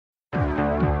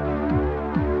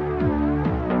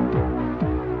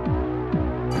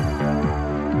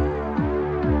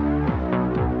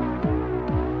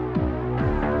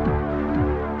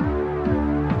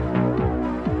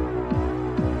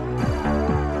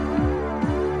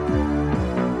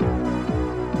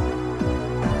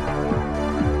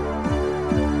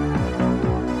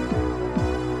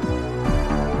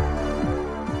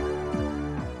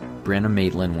Brianna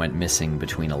Maitland went missing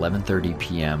between 11:30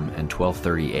 p.m. and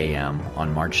 12:30 a.m.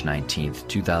 on March 19,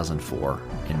 2004,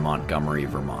 in Montgomery,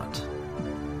 Vermont.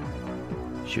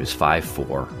 She was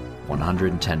 5'4",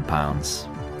 110 pounds,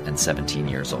 and 17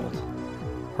 years old.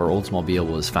 Her Oldsmobile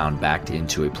was found backed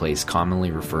into a place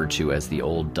commonly referred to as the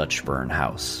Old Dutchburn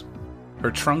House.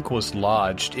 Her trunk was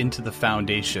lodged into the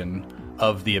foundation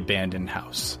of the abandoned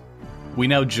house. We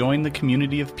now join the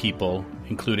community of people,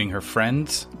 including her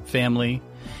friends, family,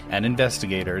 and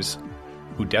investigators,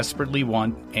 who desperately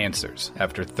want answers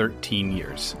after 13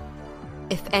 years.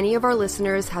 If any of our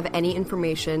listeners have any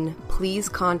information, please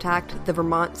contact the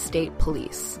Vermont State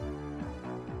Police.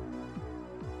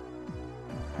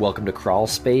 Welcome to Crawl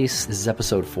Space. This is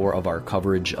episode 4 of our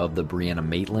coverage of the Brianna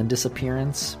Maitland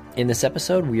disappearance. In this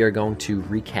episode, we are going to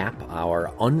recap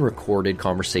our unrecorded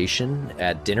conversation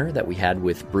at dinner that we had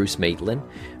with Bruce Maitland.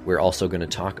 We're also going to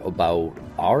talk about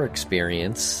our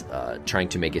experience trying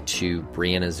to make it to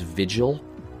Brianna's vigil,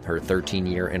 her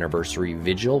 13-year anniversary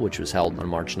vigil, which was held on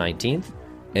March 19th.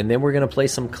 And then we're going to play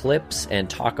some clips and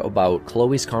talk about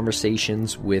Chloe's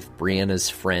conversations with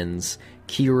Brianna's friends,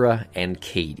 Kira and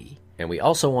Katie. And we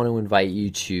also want to invite you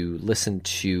to listen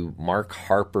to Mark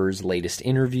Harper's latest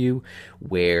interview,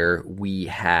 where we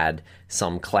had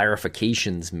some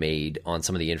clarifications made on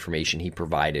some of the information he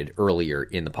provided earlier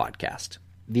in the podcast.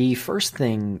 The first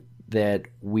thing that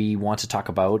we want to talk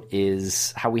about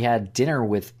is how we had dinner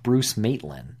with Bruce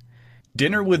Maitland.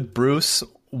 Dinner with Bruce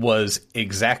was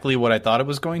exactly what I thought it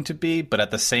was going to be, but at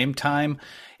the same time,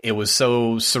 it was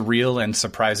so surreal and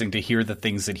surprising to hear the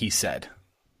things that he said.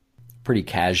 Pretty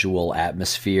casual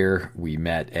atmosphere. We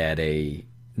met at a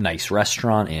nice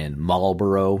restaurant in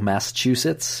Marlborough,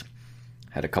 Massachusetts,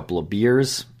 had a couple of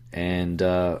beers, and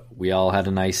we all had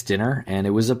a nice dinner. And it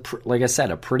was, like I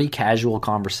said, a pretty casual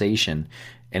conversation.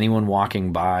 Anyone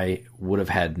walking by would have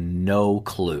had no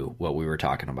clue what we were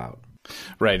talking about.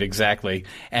 Right, exactly.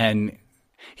 And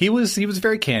he was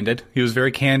very candid. He was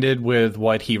very candid with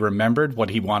what he remembered, what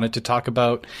he wanted to talk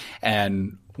about,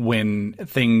 and when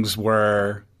things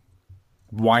were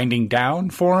winding down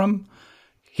for him,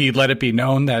 he let it be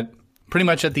known that pretty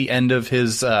much at the end of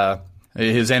his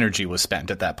energy was spent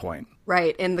at that point.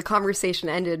 Right, and the conversation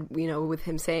ended, with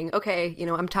him saying, "Okay,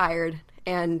 I'm tired,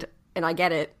 and I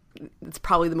get it. It's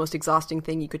probably the most exhausting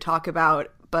thing you could talk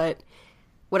about." But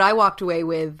what I walked away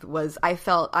with was I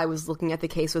felt I was looking at the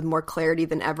case with more clarity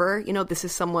than ever. This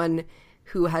is someone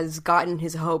who has gotten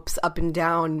his hopes up and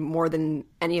down more than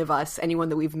any of us, anyone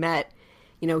that we've met.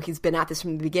 He's been at this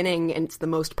from the beginning, and it's the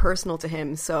most personal to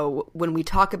him. So when we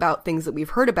talk about things that we've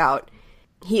heard about,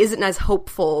 he isn't as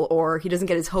hopeful, or he doesn't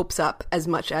get his hopes up as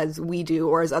much as we do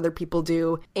or as other people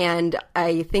do. And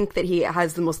I think that he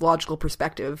has the most logical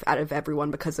perspective out of everyone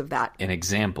because of that. An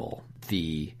example,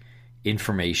 the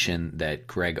information that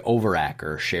Greg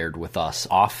Overacker shared with us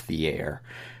off the air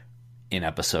in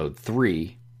episode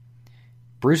 3,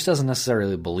 Bruce doesn't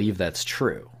necessarily believe that's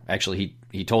true. Actually,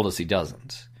 he told us he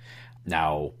doesn't.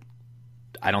 Now,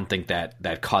 I don't think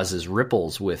that causes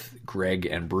ripples with Greg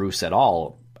and Bruce at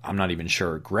all. I'm not even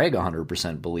sure Greg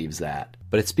 100% believes that.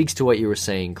 But it speaks to what you were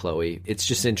saying, Chloe. It's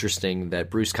just interesting that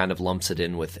Bruce kind of lumps it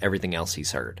in with everything else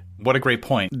he's heard. What a great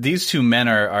point. These two men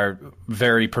are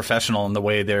very professional in the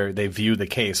way they view the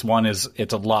case. One is,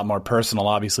 it's a lot more personal,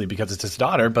 obviously, because it's his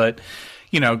daughter. But,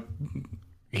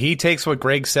 he takes what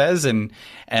Greg says, and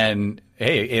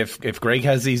hey, if Greg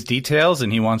has these details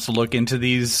and he wants to look into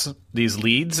these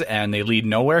leads and they lead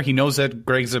nowhere, he knows that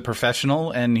Greg's a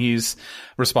professional and he's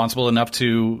responsible enough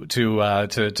to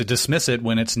dismiss it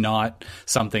when it's not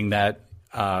something that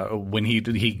when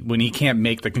he can't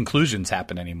make the conclusions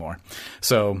happen anymore.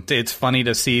 So it's funny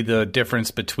to see the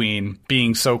difference between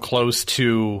being so close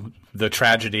to the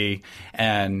tragedy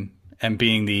and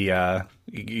being the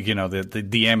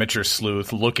amateur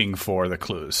sleuth looking for the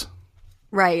clues.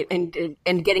 Right, and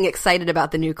getting excited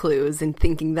about the new clues and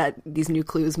thinking that these new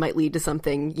clues might lead to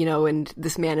something, and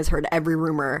this man has heard every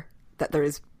rumor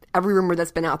that's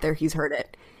been out there, he's heard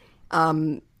it.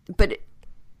 But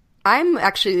I'm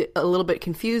actually a little bit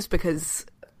confused because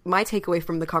my takeaway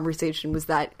from the conversation was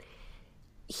that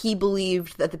he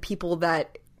believed that the people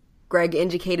that Greg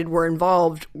indicated were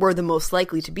involved were the most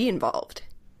likely to be involved.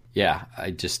 Yeah,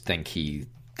 I just think he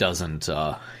doesn't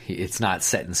it's not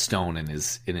set in stone in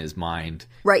his mind.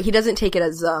 Right, he doesn't take it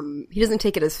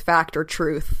as fact or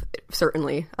truth,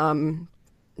 certainly.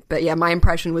 But yeah, my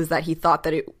impression was that he thought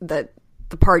that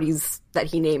the parties that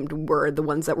he named were the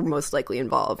ones that were most likely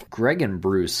involved. Greg and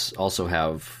Bruce also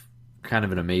have kind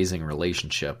of an amazing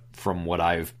relationship from what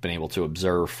I've been able to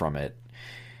observe from it.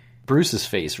 Bruce's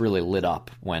face really lit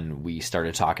up when we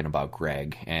started talking about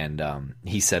Greg, and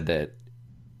he said that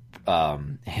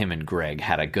him and Greg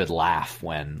had a good laugh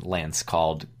when Lance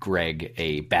called Greg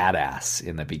a badass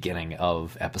in the beginning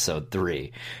of episode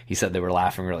 3. He said they were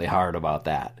laughing really hard about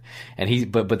that.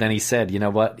 And but then he said, you know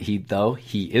what? He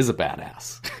is a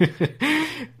badass.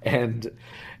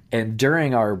 And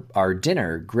during our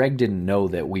dinner, Greg didn't know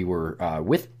that we were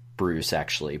with Bruce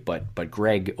actually, but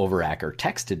Greg Overacker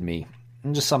texted me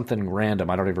just something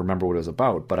random. I don't even remember what it was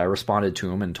about, but I responded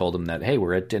to him and told him that, hey,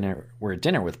 we're at dinner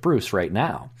with Bruce right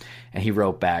now. And he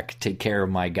wrote back, take care of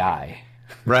my guy.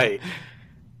 Right.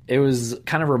 It was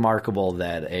kind of remarkable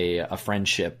that a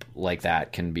friendship like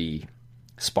that can be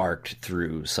sparked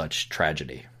through such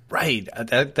tragedy. Right.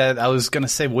 That I was going to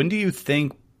say, when do you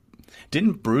think,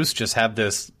 didn't Bruce just have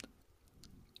this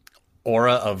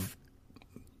aura of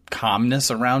calmness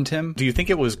around him? Do you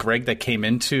think it was Greg that came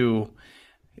into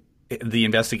the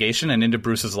investigation and into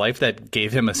Bruce's life that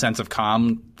gave him a sense of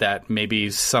calm that maybe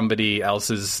somebody else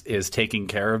is taking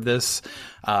care of this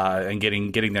and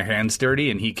getting their hands dirty,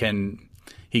 and he can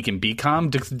be calm?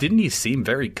 Didn't he seem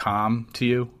very calm to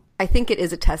you? I think it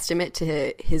is a testament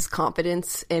to his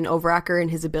confidence in Overacker and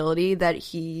his ability that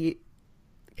he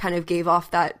kind of gave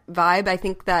off that vibe. I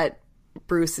think that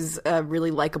Bruce is a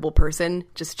really likable person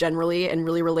just generally and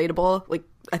really relatable. Like,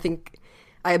 I think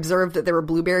I observed that there were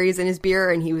blueberries in his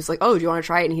beer, and he was like, oh, do you want to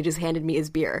try it? And he just handed me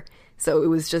his beer. So it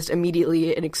was just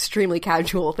immediately an extremely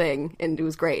casual thing, and it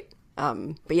was great.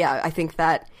 But yeah, I think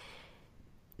that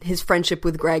his friendship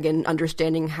with Greg and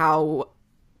understanding how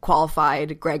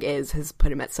qualified Greg is has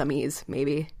put him at some ease,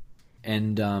 maybe.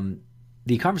 And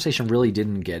the conversation really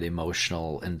didn't get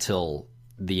emotional until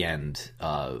the end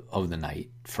of the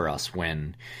night for us,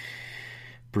 when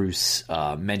Bruce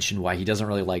mentioned why he doesn't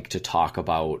really like to talk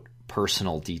about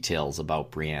personal details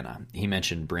about Brianna. He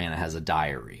mentioned Brianna has a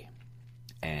diary,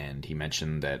 and he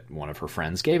mentioned that one of her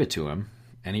friends gave it to him,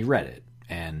 and he read it,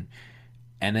 and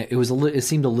it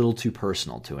seemed a little too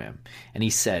personal to him. And he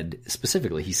said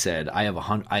specifically, I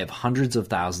have hundreds of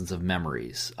thousands of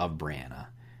memories of Brianna,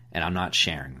 and I'm not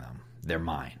sharing them. They're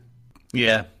mine.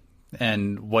 Yeah,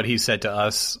 and what he said to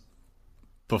us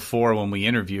before when we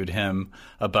interviewed him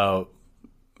about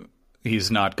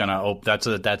he's not gonna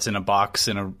that's in a box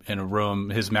in a room.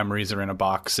 His memories are in a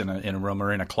box in a room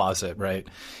or in a closet, right?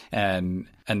 And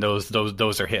those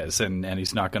are his, and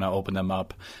he's not gonna open them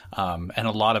up. And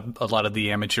a lot of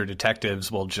the amateur detectives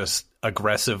will just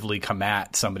aggressively come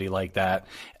at somebody like that.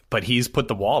 But he's put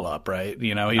the wall up, right?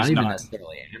 You know, he's not even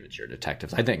necessarily amateur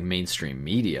detectives. I think mainstream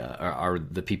media are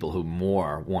the people who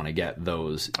more want to get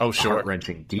those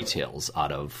heart-wrenching details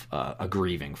out of a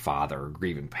grieving father or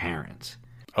grieving parent.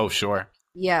 Oh, sure.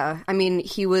 Yeah, I mean,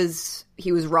 he was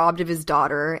robbed of his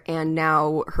daughter, and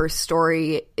now her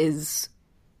story is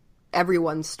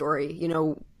everyone's story. You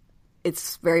know,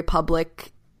 it's very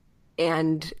public,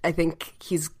 and I think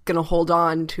he's going to hold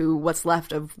on to what's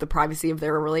left of the privacy of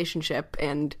their relationship,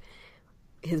 and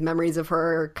his memories of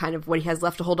her are kind of what he has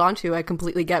left to hold on to. I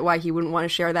completely get why he wouldn't want to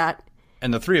share that.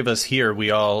 And the three of us here,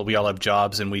 we all have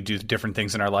jobs, and we do different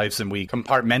things in our lives, and we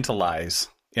compartmentalize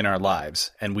in our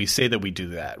lives, and we say that we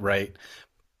do that, right?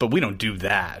 But we don't do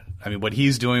that. I mean, what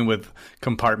he's doing with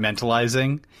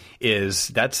compartmentalizing is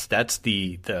that's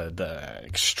the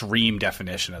extreme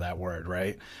definition of that word,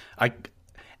 right?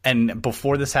 And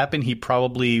before this happened, he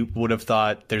probably would have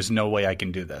thought, there's no way I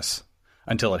can do this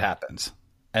until it happens.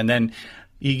 And then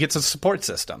he gets a support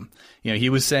system. You know, he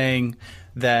was saying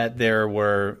that there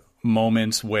were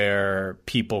moments where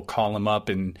people call him up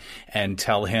and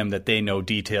tell him that they know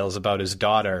details about his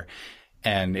daughter,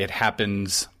 and it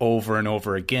happens over and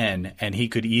over again, and he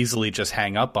could easily just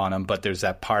hang up on him, but there's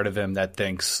that part of him that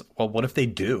thinks, well, what if they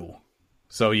do?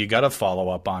 So you got to follow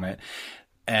up on it,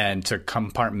 and to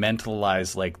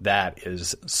compartmentalize like that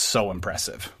is so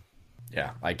impressive.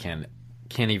 Yeah, I can't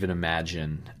even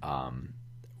imagine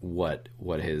what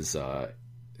his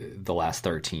the last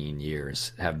 13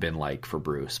 years have been like for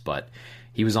Bruce. But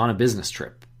he was on a business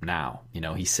trip now. You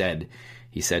know, he said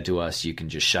to us, you can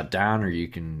just shut down or you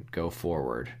can go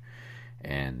forward.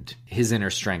 And his inner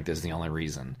strength is the only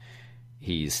reason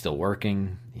he's still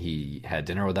working. He had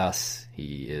dinner with us.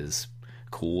 He is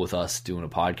cool with us doing a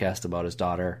podcast about his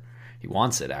daughter. He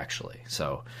wants it, actually.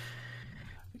 So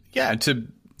yeah,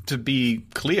 to be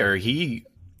clear, he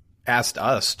asked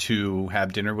us to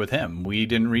have dinner with him. We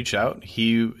didn't reach out.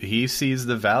 He sees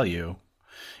the value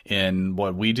in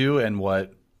what we do and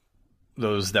what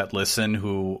those that listen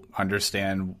who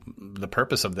understand the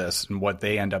purpose of this and what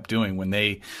they end up doing when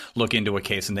they look into a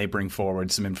case and they bring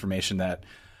forward some information that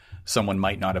someone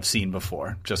might not have seen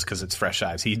before just because it's fresh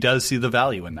eyes. He does see the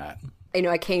value in that. I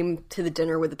know I came to the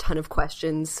dinner with a ton of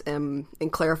questions and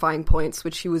clarifying points,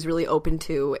 which he was really open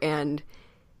to. And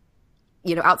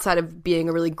outside of being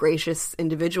a really gracious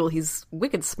individual, he's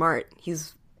wicked smart.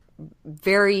 He's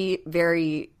very,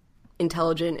 very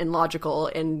intelligent and logical,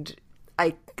 and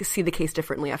I see the case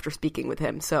differently after speaking with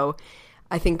him. So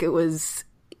I think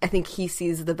he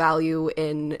sees the value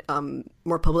in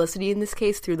more publicity in this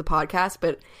case through the podcast,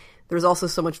 but there's also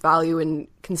so much value in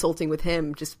consulting with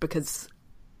him just because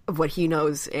of what he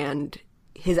knows and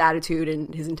his attitude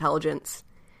and his intelligence.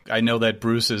 I know that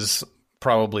Bruce is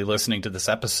probably listening to this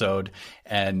episode,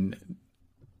 and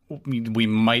we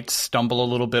might stumble a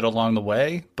little bit along the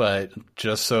way, but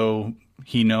just so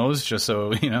he knows, just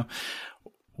so,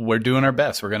 we're doing our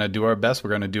best. We're going to do our best. We're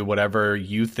going to do whatever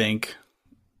you think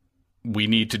we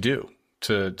need to do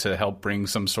to help bring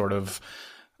some sort of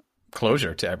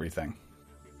closure to everything.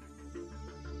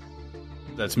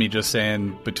 That's me just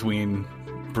saying between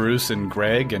Bruce and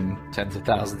Greg and tens of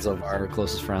thousands of our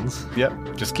closest friends.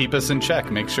 Yep. Just keep us in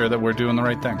check. Make sure that we're doing the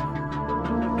right thing.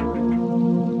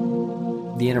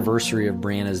 The anniversary of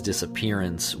Brianna's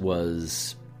disappearance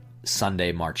was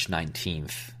Sunday, March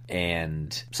 19th.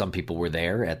 And some people were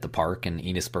there at the park in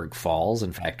Enosburg Falls.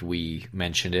 In fact, we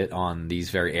mentioned it on these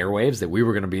very airwaves that we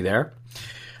were going to be there.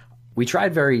 We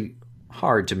tried very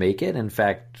hard to make it. In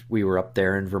fact, we were up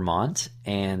there in Vermont.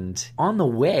 And on the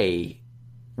way,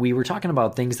 we were talking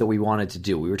about things that we wanted to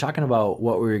do. We were talking about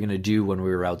what we were going to do when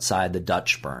we were outside the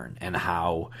Dutch Burn and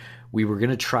how we were going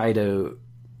to try to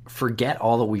forget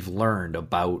all that we've learned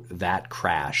about that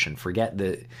crash and forget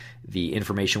the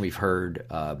information we've heard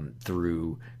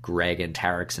through Greg and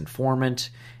Tarek's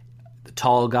informant, the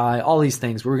tall guy, all these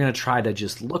things. We're going to try to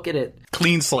just look at it.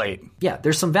 Clean slate. Yeah,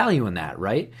 there's some value in that,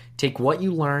 right? Take what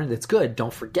you learned. That's good.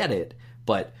 Don't forget it.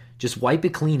 But just wipe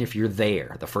it clean if you're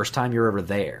there, the first time you're ever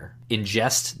there.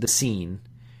 Ingest the scene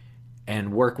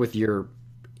and work with your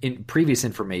previous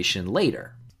information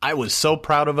later. I was so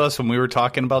proud of us when we were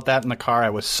talking about that in the car.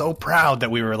 I was so proud that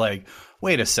we were like,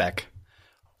 wait a sec.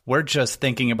 We're just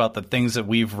thinking about the things that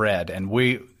we've read, and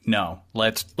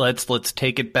let's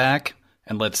take it back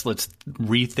and let's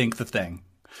rethink the thing.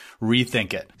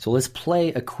 Rethink it. So let's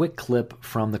play a quick clip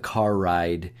from the car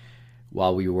ride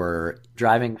while we were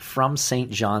driving from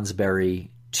St. Johnsbury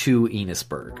to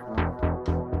Enosburg.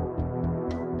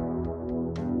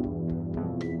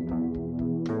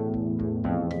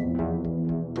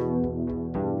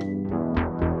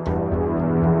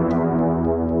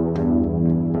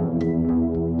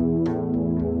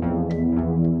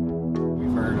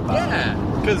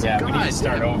 Because we need to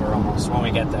start over almost when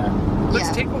we get there.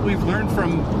 Let's take what we've learned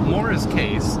from Maura's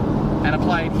case and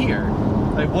apply it here.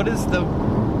 Like, what is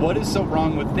so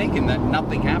wrong with thinking that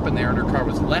nothing happened there and her car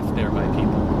was left there by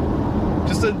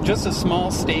people? Just a small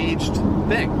staged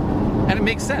thing. And it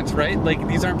makes sense, right? Like,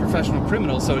 these aren't professional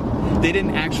criminals, so they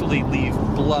didn't actually leave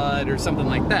blood or something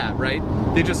like that, right?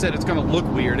 They just said it's going to look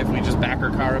weird if we just back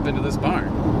her car up into this barn.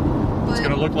 It's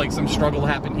going to look like some struggle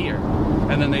happened here.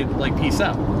 And then they, peace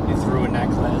out. You threw a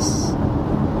necklace.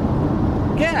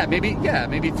 Yeah,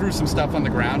 maybe threw some stuff on the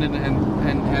ground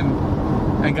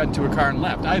and got into a car and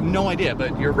left. I have no idea,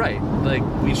 but you're right. Like,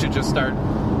 we should just start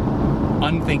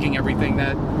unthinking everything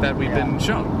that we've been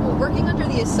shown. Well, working under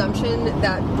the assumption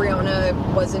that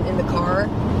Brianna wasn't in the car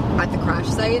at the crash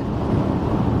site,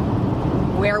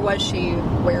 where was she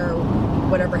where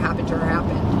whatever happened to her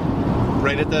happened?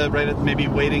 Right at maybe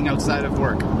waiting outside of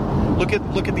work. Look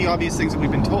at the obvious things that we've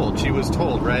been told. She was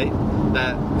told, right,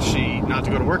 that she not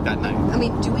to go to work that night. I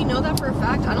mean, do we know that for a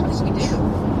fact? I don't think we do.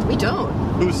 We don't.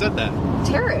 Who said that?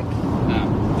 Tarek.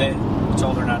 No. They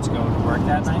told her not to go to work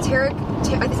that night? Tarek,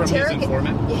 I think From Tarek, his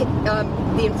informant?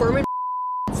 The informant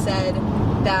said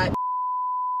that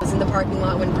was in the parking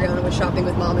lot when Brianna was shopping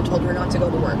with Mom and told her not to go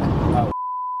to work. Oh,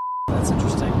 that's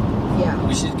interesting. Yeah.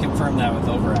 We should confirm that with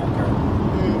Overacker.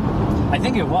 I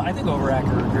think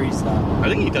Overacker agrees, though. I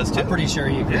think he does, too. I'm pretty sure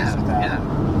he agrees with that.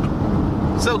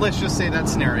 Yeah. So let's just say that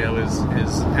scenario is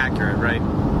accurate, right?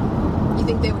 You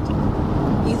think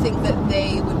that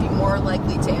they would be more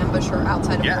likely to ambush her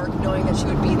outside of work, knowing that she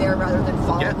would be there, rather than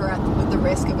follow her with the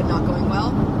risk of it not going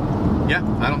well? Yeah,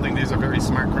 I don't think these are very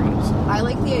smart criminals. I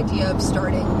like the idea of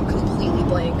starting completely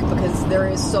blank because there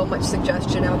is so much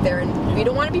suggestion out there, and we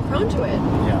don't want to be prone to it.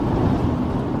 Yeah.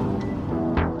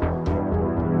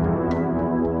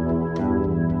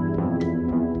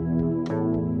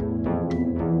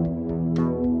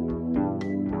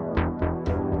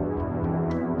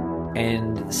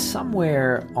 And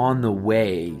somewhere on the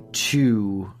way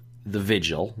to the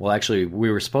vigil, well, actually, we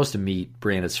were supposed to meet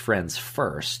Brianna's friends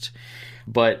first,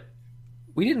 but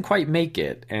we didn't quite make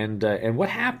it. And what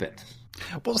happened?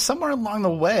 Well, somewhere along the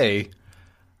way,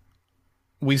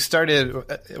 we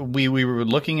were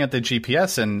looking at the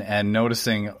GPS and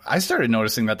noticing. I started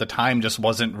noticing that the time just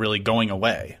wasn't really going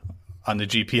away on the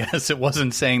GPS. It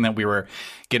wasn't saying that we were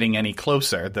getting any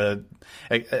closer.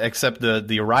 Except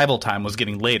the arrival time was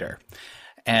getting later,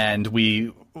 and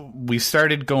we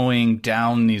started going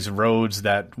down these roads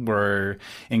that were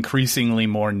increasingly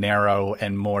more narrow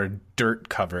and more dirt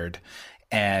covered,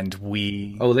 and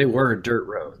they were dirt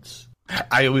roads.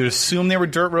 I would assume they were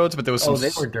dirt roads, but there was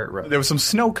they were dirt roads. There was some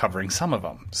snow covering some of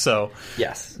them. So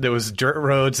yes, there was dirt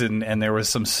roads and there was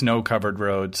some snow covered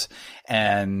roads,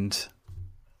 and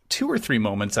 2 or 3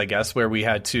 moments, I guess, where we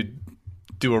had to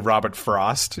do a Robert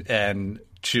Frost and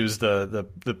choose the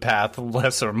path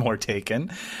less or more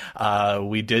taken.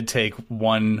 We did take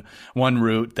one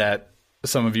route that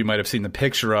some of you might have seen the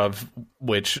picture of,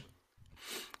 which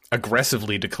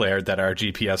aggressively declared that our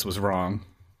GPS was wrong.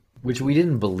 Which we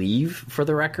didn't believe, for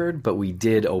the record, but we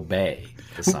did obey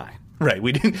the sign. Right,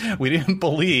 we didn't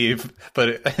believe,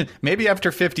 but maybe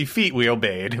after 50 feet we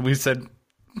obeyed. We said,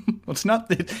 well, it's not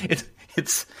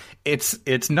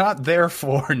there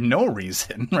for no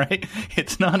reason, right?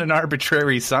 It's not an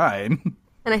arbitrary sign.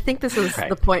 And I think this is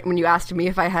the point when you asked me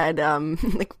if I had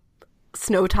like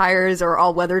snow tires or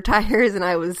all weather tires, and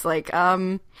I was like,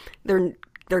 they're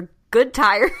good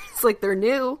tires, like they're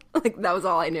new. Like that was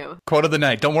all I knew. Quote of the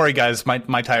night: "Don't worry, guys. My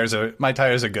tires are good. My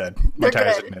tires are good."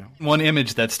 One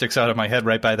image that sticks out of my head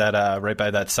right by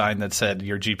that sign that said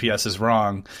your GPS is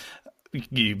wrong.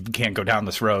 You can't go down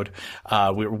this road.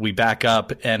 We back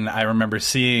up, and I remember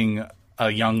seeing a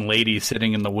young lady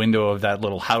sitting in the window of that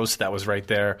little house that was right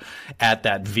there at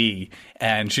that V,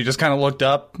 and she just kind of looked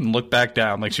up and looked back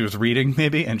down, like she was reading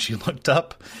maybe, and she looked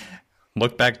up,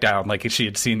 looked back down, like she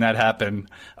had seen that happen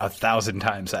 1,000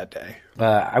 times that day.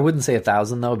 I wouldn't say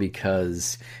 1,000 though,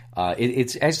 because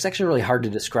it's actually really hard to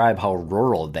describe how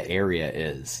rural the area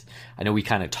is. I know we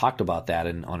kind of talked about that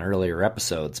on earlier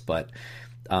episodes, but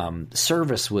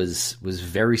service was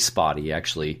very spotty.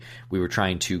 Actually, we were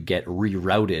trying to get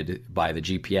rerouted by the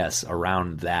GPS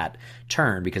around that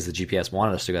turn because the GPS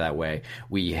wanted us to go that way.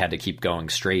 We had to keep going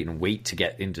straight and wait to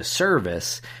get into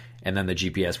service, and then the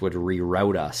GPS would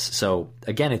reroute us. So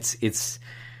again,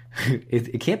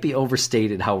 it can't be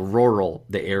overstated how rural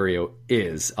the area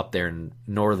is up there in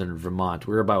northern Vermont.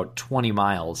 We're about 20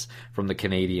 miles from the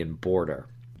Canadian border.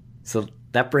 So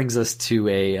that brings us to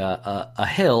a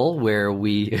hill where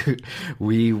we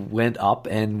went up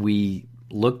and we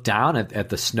looked down at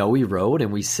the snowy road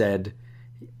and we said,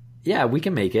 yeah, we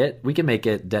can make it. We can make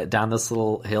it down this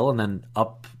little hill and then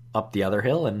up the other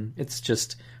hill, and it's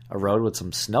just a road with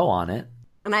some snow on it.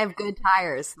 And I have good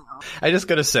tires, though. I just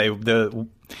gotta say,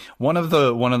 one of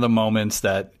the moments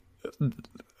that,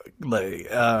 like,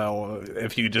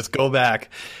 if you just go back,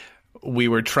 we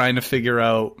were trying to figure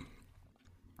out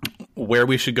where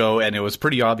we should go, and it was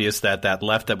pretty obvious that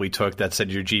left that we took that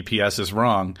said your GPS is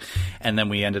wrong, and then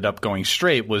we ended up going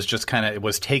straight was just kind of, it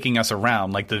was taking us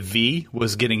around, like the V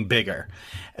was getting bigger.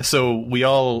 So we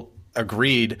all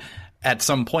agreed at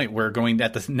some point we're going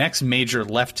at the next major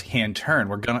left-hand turn,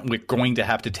 we're going to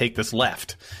have to take this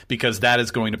left because that is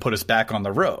going to put us back on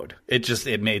the road.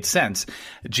 It made sense.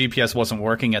 GPS wasn't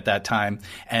working at that time,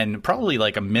 and probably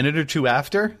like a minute or two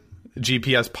after,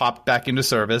 GPS popped back into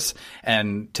service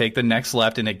and take the next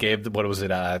left, and it gave what was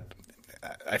it? I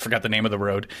forgot the name of the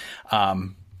road.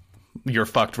 Your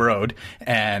fucked road,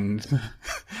 and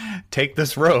take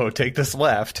this road, take this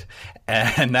left,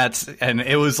 and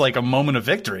it was like a moment of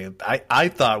victory. I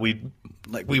thought we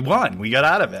won, we got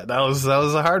out of it. That was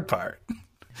the hard part.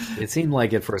 It seemed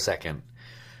like it for a second,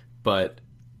 but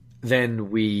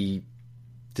then we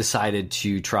decided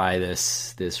to try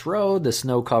this road, the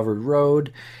snow-covered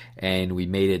road, and we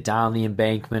made it down the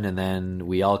embankment, and then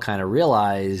we all kind of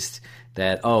realized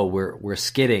that, we're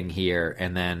skidding here,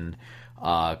 and then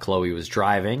Chloe was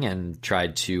driving and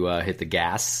tried to hit the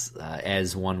gas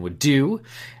as one would do,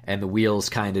 and the wheels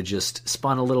kind of just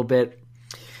spun a little bit.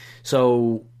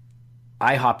 So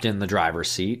I hopped in the driver's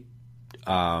seat.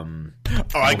 I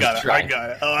got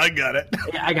it.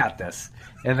 Yeah, I got this.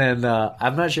 And then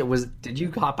I'm not sure, did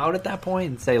you hop out at that point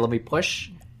and say, let me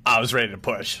push? I was ready to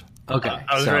push. Okay.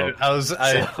 Let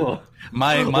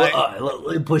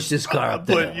me push this car up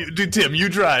there. Tim, you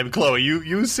drive. Chloe,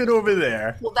 you sit over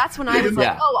there. Well, that's when I was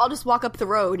like, I'll just walk up the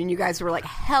road, and you guys were like,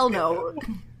 hell no.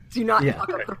 Do not walk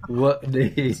up the road.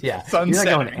 Yeah. You're not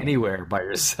going anywhere by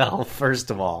yourself,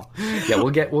 first of all. Yeah,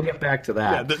 we'll get back to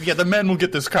that. The men will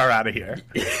get this car out of here.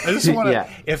 I just want to,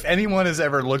 if anyone has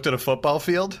ever looked at a football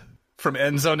field from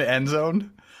end zone to end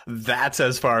zone, that's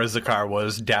as far as the car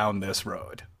was down this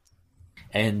road.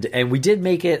 And we did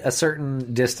make it a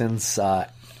certain distance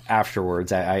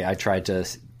afterwards, I tried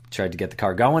to get the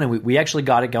car going, and we actually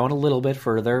got it going a little bit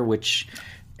further, which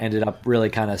ended up really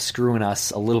kind of screwing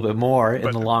us a little bit more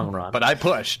in the long run. But I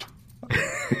pushed.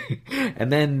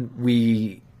 And then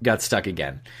we got stuck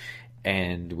again.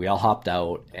 And we all hopped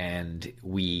out, and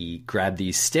we grabbed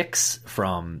these sticks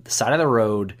from the side of the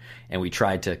road, and we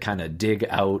tried to kind of dig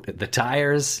out the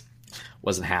tires.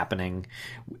 Wasn't happening.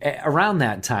 Around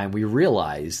that time, we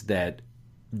realized that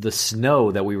the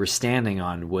snow that we were standing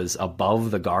on was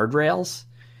above the guardrails.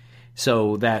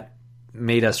 So that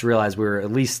made us realize we were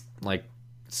at least like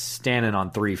standing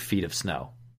on 3 feet of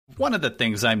snow. One of the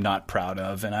things I'm not proud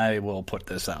of, and I will put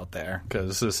this out there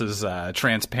because this is a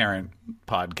transparent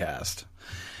podcast.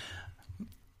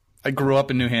 I grew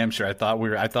up in New Hampshire. I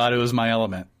thought it was my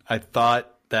element. I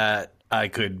thought that I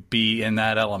could be in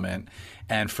that element,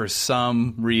 and for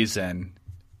some reason,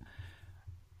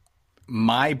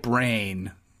 my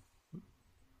brain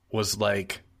was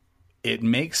like, it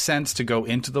makes sense to go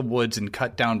into the woods and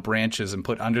cut down branches and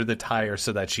put under the tire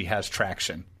so that she has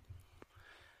traction.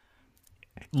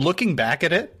 Looking back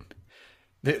at it,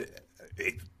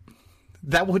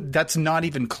 that's not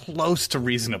even close to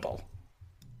reasonable.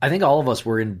 I think all of us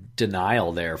were in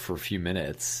denial there for a few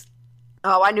minutes.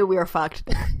 Oh, I knew we were fucked.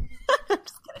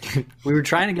 We were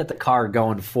trying to get the car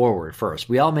going forward first.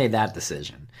 We all made that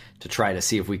decision to try to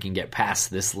see if we can get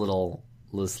past this little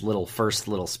first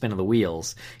little spin of the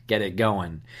wheels, get it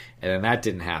going. And then that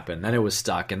didn't happen. Then it was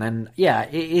stuck. And then, yeah,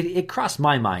 it crossed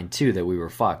my mind too that we were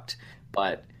fucked.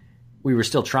 But we were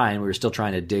still trying. We were still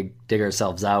trying to dig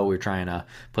ourselves out. We were trying to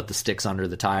put the sticks under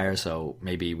the tire so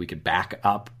maybe we could back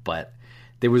up. But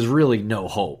there was really no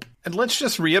hope. And let's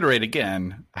just reiterate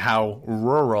again how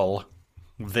rural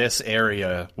this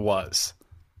area was.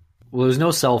 Well, there was no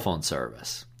cell phone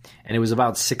service. And it was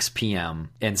about 6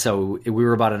 p.m. And so we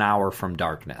were about an hour from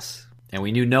darkness. And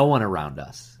we knew no one around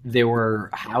us. There were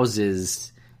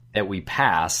houses that we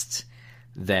passed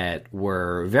that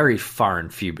were very far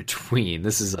and few between.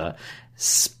 This is a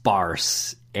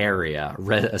sparse area,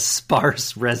 a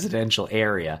sparse residential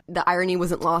area. The irony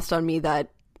wasn't lost on me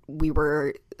that we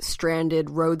were stranded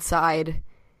roadside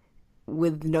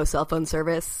with no cell phone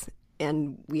service,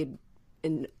 and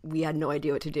we had no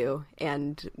idea what to do,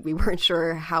 and we weren't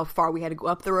sure how far we had to go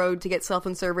up the road to get cell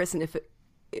phone service, and if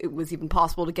it was even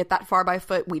possible to get that far by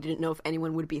foot. We didn't know if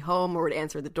anyone would be home or would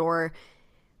answer the door.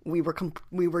 We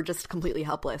were just completely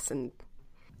helpless. And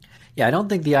yeah, I don't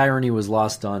think the irony was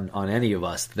lost on any of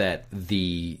us that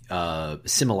the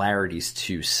similarities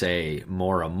to, say,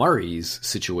 Maura Murray's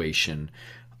situation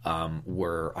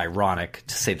were ironic,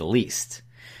 to say the least.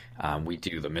 We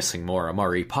do the Missing Maura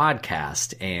Murray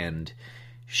podcast, and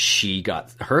she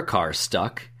got her car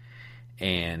stuck,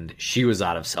 and she was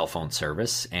out of cell phone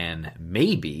service, and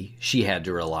maybe she had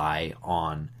to rely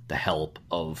on the help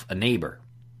of a neighbor.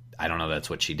 I don't know that's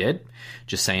what she did.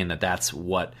 Just saying that that's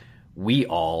what we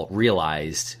all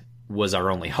realized was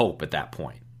our only hope at that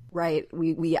point. Right.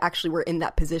 We actually were in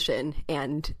that position,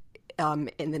 and then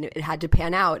it had to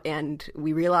pan out, and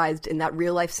we realized in that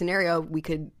real life scenario we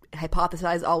could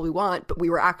hypothesize all we want, but we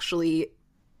were actually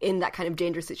in that kind of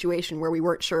dangerous situation where we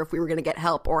weren't sure if we were going to get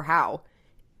help or how,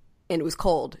 and it was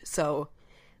cold. So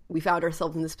we found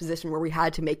ourselves in this position where we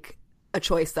had to make a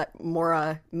choice that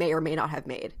Maura may or may not have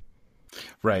made.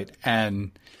 Right.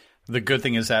 And the good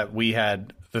thing is that we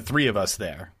had the three of us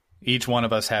there. Each one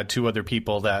of us had two other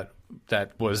people that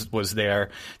was there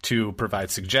to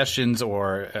provide suggestions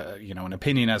or an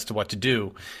opinion as to what to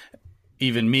do.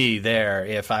 Even me there,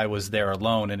 if I was there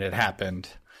alone and it happened,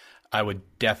 I would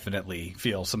definitely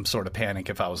feel some sort of panic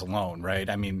if I was alone, right?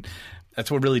 I mean, that's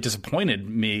what really disappointed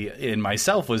me in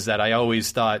myself, was that I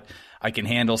always thought I can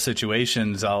handle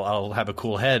situations, I'll have a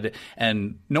cool head,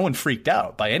 and no one freaked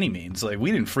out by any means. Like,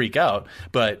 we didn't freak out,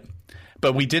 but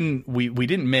we didn't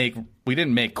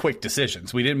make quick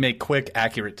decisions. We didn't make quick,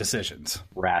 accurate decisions.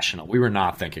 Rational. We were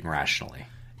not thinking rationally.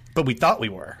 But we thought we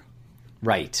were.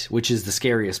 Right, which is the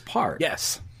scariest part.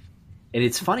 Yes. And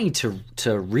it's funny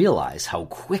to realize how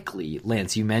quickly,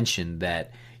 Lance, you mentioned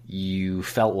that you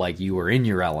felt like you were in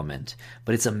your element,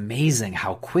 but it's amazing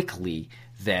how quickly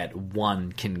that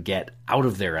one can get out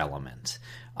of their element.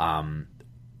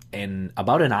 And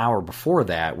about an hour before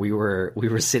that, we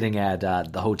were sitting at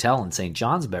the hotel in St.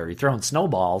 Johnsbury throwing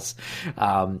snowballs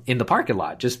in the parking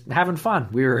lot, just having fun.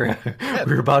 We were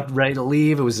about ready to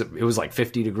leave. It was like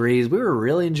 50 degrees. We were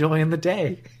really enjoying the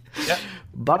day. Yeah.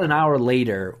 About an hour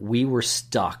later, we were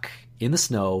stuck in the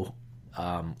snow,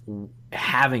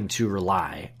 having to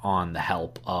rely on the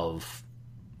help of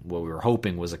what we were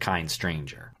hoping was a kind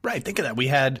stranger. Right. Think of that. We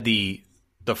had the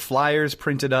flyers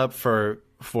printed up for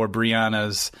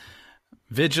Brianna's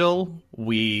vigil.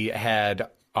 We had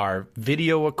our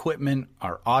video equipment,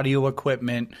 our audio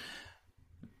equipment.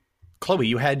 Chloe,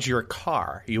 you had your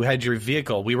car, you had your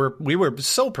vehicle. We were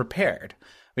so prepared.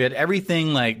 We had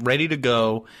everything like ready to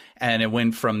go, and it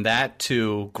went from that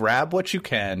to grab what you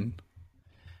can.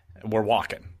 We're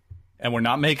walking, and we're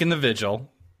not making the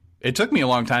vigil. It took me a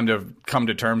long time to come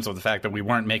to terms with the fact that we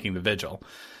weren't making the vigil.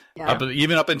 Yeah.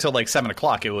 Even up until like 7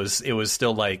 o'clock, it was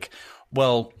still like,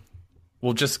 well,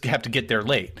 we'll just have to get there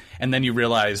late. And then you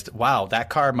realized, wow, that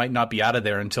car might not be out of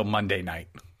there until Monday night.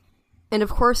 And of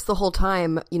course, the whole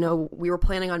time, you know, we were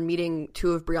planning on meeting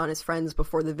 2 of Brianna's friends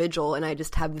before the vigil, and I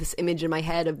just have this image in my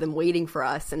head of them waiting for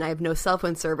us, and I have no cell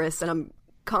phone service, and I'm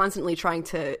constantly trying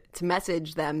to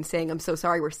message them saying, I'm so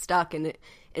sorry, we're stuck, and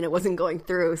it wasn't going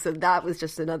through. So that was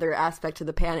just another aspect to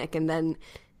the panic. And then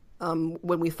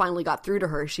when we finally got through to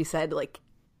her, she said, like,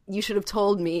 you should have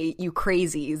told me, you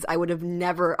crazies. I would have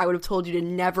told you to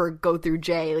never go through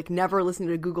J, like never listen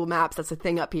to Google Maps. That's a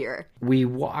thing up here. We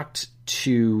walked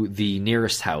to the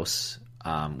nearest house,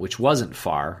 which wasn't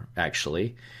far,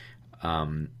 actually.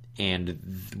 And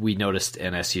we noticed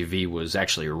an SUV was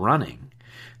actually running.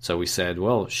 So we said,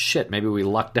 well, shit, maybe we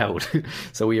lucked out.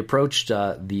 So we approached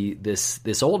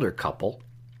this older couple,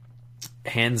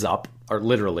 hands up, or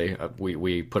literally,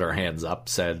 we put our hands up,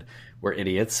 said, we're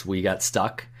idiots, we got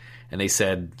stuck. And they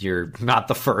said, you're not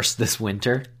the first this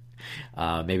winter,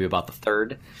 maybe about the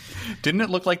third. Didn't it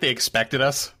look like they expected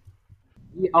us?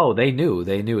 Oh, they knew.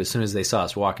 They knew as soon as they saw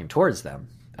us walking towards them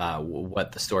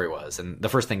what the story was. And the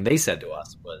first thing they said to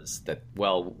us was that,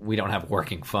 well, we don't have a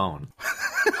working phone.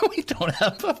 We don't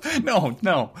have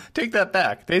No, take that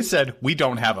back. They said, we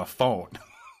don't have a phone.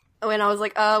 Oh, and I was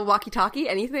like, walkie-talkie,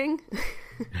 anything?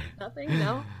 Nothing,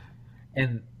 no?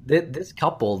 And this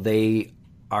couple, they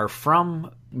are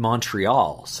from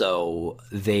Montreal, so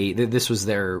this was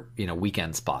their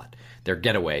weekend spot, their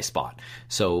getaway spot.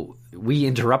 So we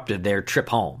interrupted their trip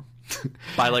home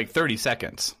by like 30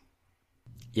 seconds.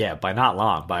 Yeah, by not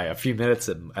long, by a few minutes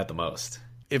at the most.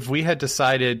 If we had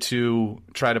decided to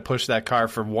try to push that car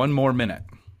for one more minute,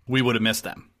 we would have missed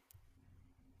them.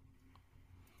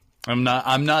 I'm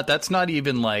not. That's not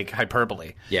even like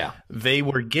hyperbole. Yeah, they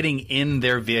were getting in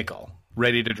their vehicle,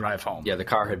 ready to drive home. Yeah, the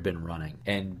car had been running.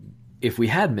 And if we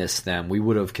had missed them, we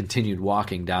would have continued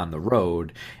walking down the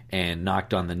road and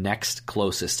knocked on the next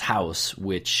closest house,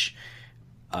 which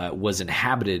was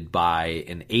inhabited by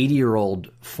an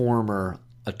 80-year-old former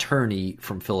attorney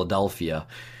from Philadelphia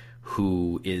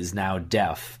who is now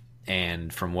deaf.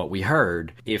 And from what we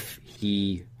heard, if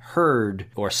he heard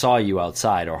or saw you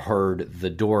outside or heard the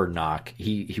door knock,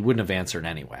 he wouldn't have answered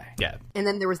anyway. Yeah. And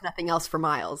then there was nothing else for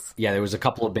miles. Yeah, there was a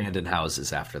couple abandoned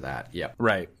houses after that. Yep.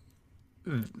 Right.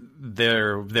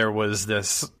 There was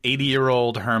this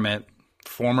 80-year-old hermit,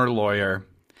 former lawyer,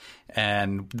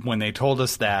 and when they told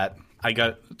us that, I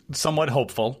got somewhat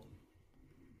hopeful.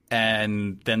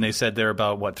 And then they said they're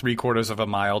about, 3/4 of a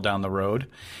mile down the road.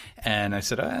 And I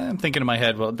said, I'm thinking in my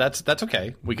head, well, that's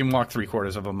okay. We can walk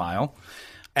 3/4 of a mile.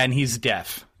 And he's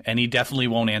deaf, and he definitely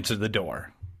won't answer the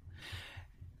door.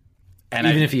 And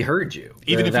even if he heard you.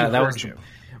 Even if he heard you.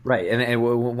 Right. And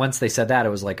once they said that, it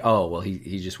was like, oh, well,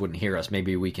 he just wouldn't hear us.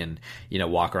 Maybe we can,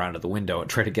 walk around to the window and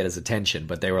try to get his attention.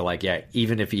 But they were like, yeah,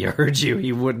 even if he heard you,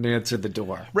 he wouldn't answer the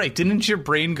door. Right. Didn't your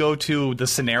brain go to the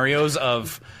scenarios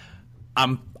of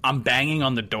I'm banging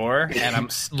on the door and I'm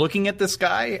looking at this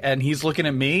guy and he's looking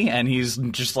at me and he's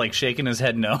just like shaking his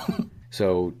head no?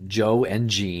 So Joe and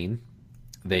Jean,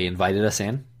 they invited us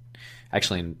in.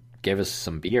 Actually, gave us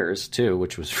some beers too,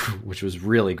 which was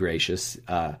really gracious.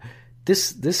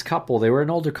 This couple, they were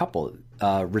an older couple,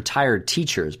 retired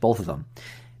teachers, both of them.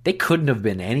 They couldn't have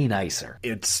been any nicer.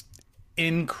 It's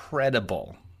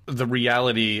incredible, the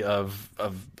reality of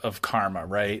karma,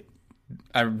 right?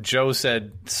 Joe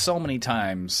said so many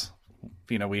times,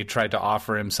 we tried to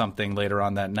offer him something later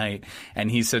on that night, and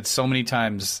he said so many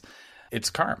times, it's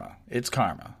karma, it's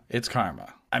karma, it's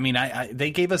karma. I mean,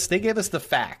 they gave us the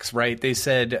facts, right? They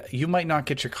said, you might not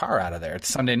get your car out of there. It's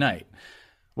Sunday night.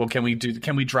 Well, can we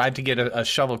drive to get a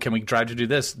shovel? Can we drive to do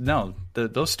this? No,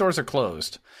 those stores are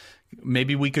closed.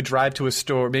 Maybe we could drive to a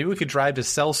store. Maybe we could drive to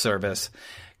cell service,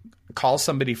 call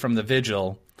somebody from the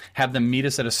vigil, have them meet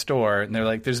us at a store. And they're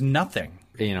like, there's nothing.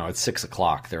 It's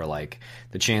 6:00. They're like,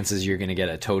 the chances you're going to get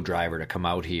a tow driver to come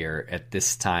out here at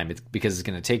this time, because it's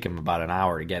going to take him about an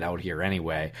hour to get out here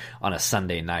anyway on a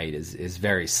Sunday night is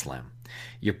very slim.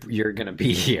 You're going to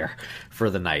be here for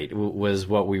the night was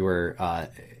what we were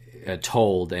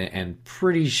told, and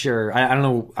pretty sure, I don't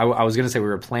know, I was going to say we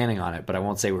were planning on it, but I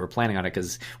won't say we were planning on it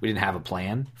because we didn't have a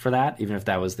plan for that, even if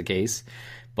that was the case.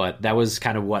 But that was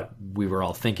kind of what we were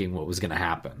all thinking what was going to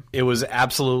happen. It was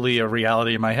absolutely a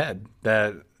reality in my head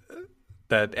that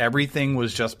everything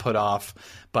was just put off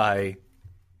by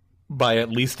at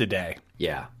least a day.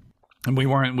 Yeah. And we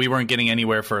weren't getting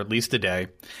anywhere for at least a day.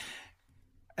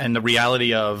 And the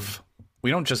reality of, we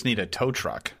don't just need a tow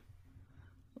truck.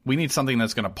 We need something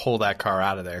that's going to pull that car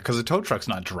out of there, because a tow truck's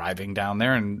not driving down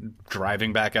there and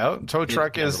driving back out. Tow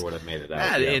truck never would have made it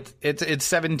out. It's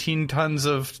 17 tons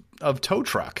of tow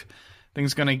truck.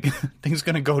 Thing's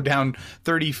gonna go down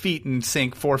 30 feet and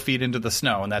sink 4 feet into the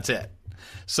snow, and that's it.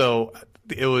 So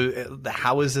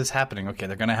how is this happening? Okay,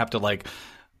 they're gonna have to like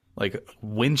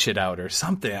winch it out or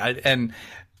something.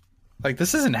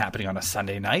 This isn't happening on a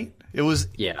Sunday night. It was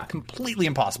completely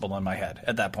impossible in my head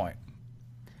at that point.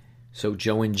 So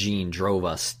Joe and Jean drove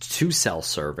us to cell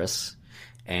service,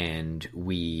 and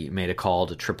we made a call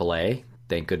to AAA.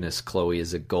 Thank goodness Chloe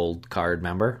is a gold card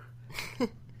member.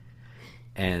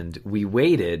 And we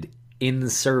waited in the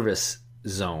service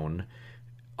zone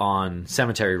on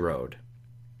Cemetery Road,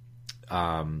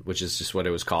 which is just what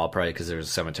it was called, probably because there was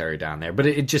a cemetery down there. But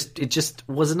it just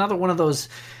was another one of those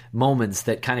moments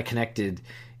that kind of connected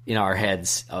in our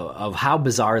heads of how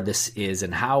bizarre this is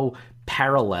and how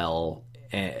parallel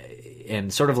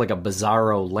and sort of like a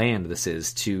bizarro land this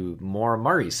is to Maura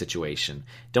Murray's situation.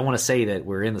 Don't want to say that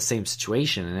we're in the same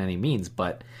situation in any means,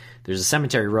 but there's a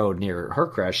cemetery road near her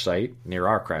crash site, near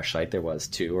our crash site. There was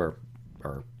too,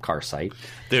 or car site.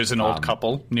 There's an old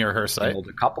couple near her site. The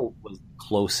older couple was the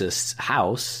closest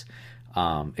house,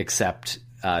 except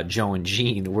Joe and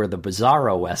Jean were the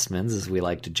bizarro Westmans, as we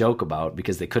like to joke about,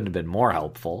 because they couldn't have been more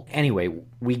helpful. Anyway,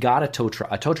 we got a tow truck.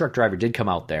 A tow truck driver did come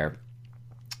out there.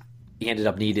 He ended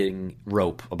up needing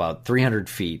rope, about 300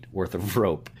 feet worth of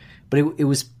rope. But it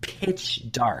was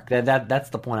pitch dark. That's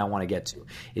the point I want to get to,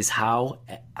 is how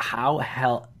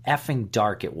hell effing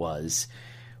dark it was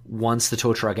once the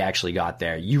tow truck actually got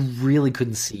there. You really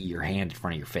couldn't see your hand in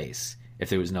front of your face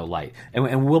if there was no light.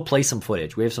 And we'll play some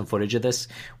footage. We have some footage of this.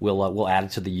 We'll add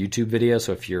it to the YouTube video.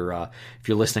 So if you're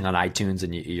listening on iTunes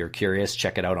and you're curious,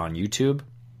 check it out on YouTube.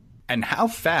 And how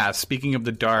fast, speaking of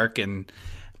the dark and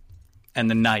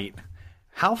the night,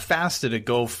 how fast did it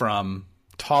go from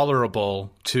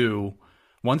tolerable to,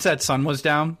 once that sun was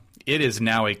down, it is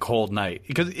now a cold night?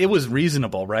 Because it was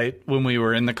reasonable, right? When we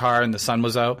were in the car and the sun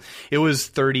was out, it was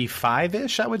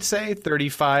 35-ish, I would say,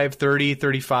 35, 30,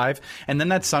 35. And then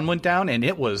that sun went down and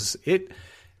it was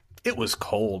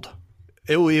cold.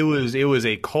 It was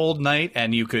a cold night,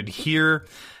 and you could hear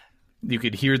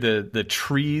the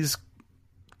trees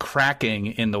cracking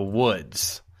in the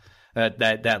woods.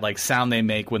 That like sound they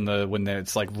make when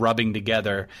it's like rubbing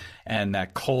together, and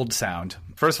that cold sound.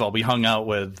 First of all, we hung out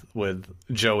with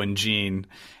Joe and Jean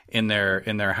in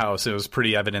their house. It was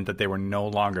pretty evident that they were no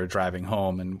longer driving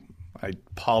home, and I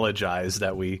apologize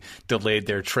that we delayed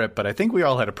their trip, but I think we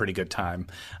all had a pretty good time.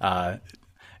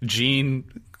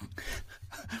 Jean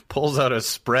pulls out a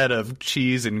spread of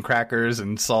cheese and crackers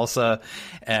and salsa,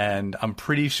 and I'm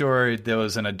pretty sure there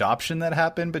was an adoption that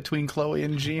happened between Chloe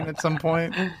and Jean at some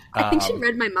point. I think she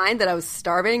read my mind that I was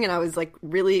starving, and I was like,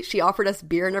 really, she offered us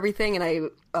beer and everything, and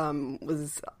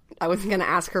I wasn't going to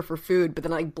ask her for food, but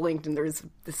then I blinked and there was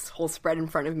this whole spread in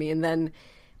front of me. And then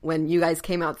when you guys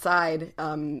came outside,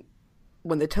 when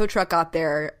the tow truck got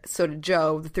there, so did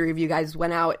Joe. The three of you guys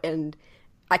went out, and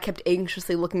I kept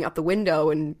anxiously looking out the window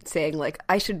and saying, like,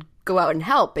 I should go out and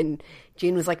help. And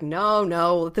Jean was like, no,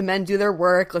 let the men do their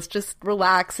work. Let's just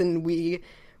relax. And we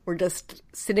were just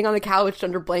sitting on the couch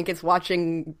under blankets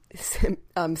watching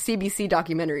CBC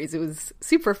documentaries. It was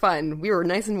super fun. We were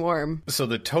nice and warm. So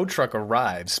the tow truck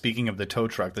arrives. Speaking of the tow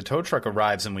truck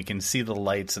arrives, and we can see the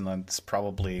lights, and that's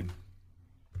probably...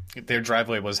 Their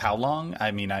driveway was how long?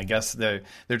 I mean, I guess their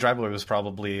driveway was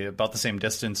probably about the same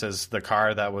distance as the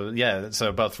car that was, so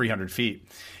about 300 feet.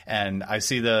 And I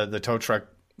see the tow truck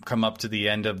come up to the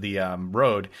end of the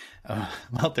road.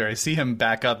 Out there, I see him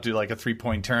back up, do like a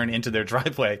 3-point turn into their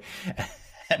driveway.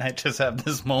 And I just have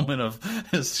this moment of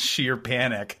this sheer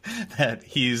panic that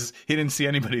he didn't see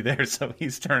anybody there, so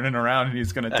he's turning around and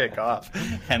he's going to take off.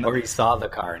 Or he saw the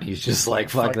car and he's just like,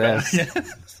 fuck this. Yeah.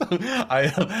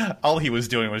 So all he was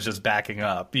doing was just backing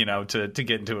up, to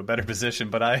get into a better position.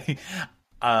 But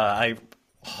I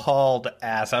hauled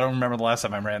ass. I don't remember the last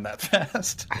time I ran that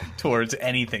fast towards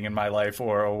anything in my life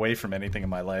or away from anything in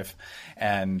my life.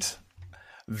 And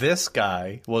this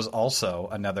guy was also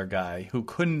another guy who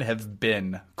couldn't have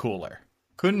been cooler,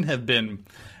 couldn't have been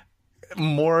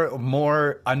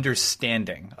more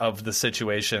understanding of the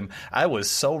situation. I was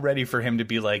so ready for him to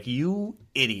be like, you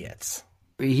idiots.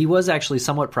 he was actually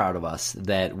somewhat proud of us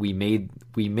that we made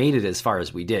it as far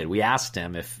as we did. We asked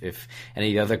him if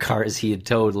any other cars he had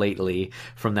towed lately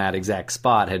from that exact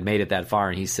spot had made it that far,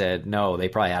 and he said no, they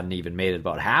probably hadn't even made it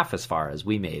about half as far as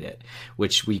we made it,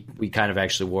 which we kind of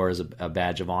actually wore as a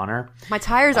badge of honor. My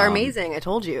tires are amazing. I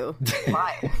told you.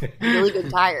 Why? Really good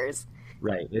tires.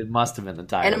 Right. It must have been the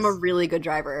tires. And I'm a really good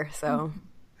driver, so.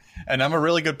 And I'm a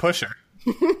really good pusher.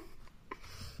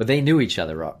 But they knew each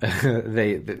other.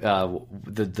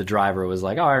 The driver was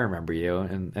like, "Oh, I remember you,"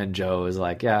 and Joe was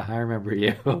like, "Yeah, I remember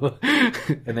you."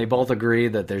 And they both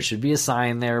agreed that there should be a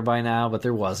sign there by now, but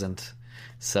there wasn't.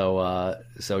 So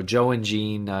Joe and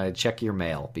Gene, check your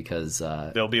mail because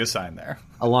there'll be a sign there,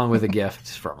 along with a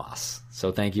gift from us.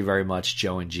 So thank you very much,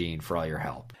 Joe and Gene, for all your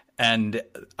help. And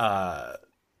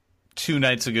 2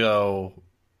 nights ago,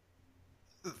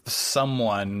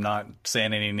 someone, not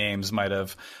saying any names, might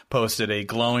have posted a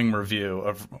glowing review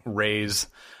of Ray's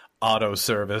Auto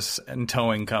Service and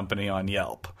Towing Company on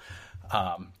Yelp.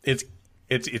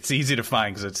 It's easy to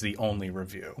find because it's the only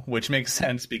review, which makes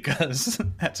sense because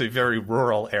that's a very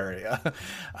rural area.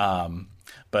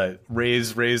 But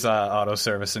Ray's Auto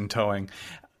Service and Towing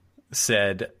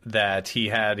said that he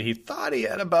thought he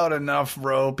had about enough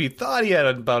rope. He thought he had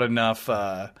about enough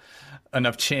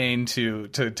chain to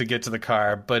get to the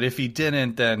car, but if he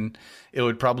didn't, then it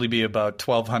would probably be about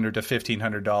 $1,200 to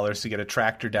 $1,500 to get a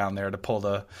tractor down there to pull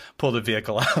the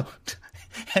vehicle out.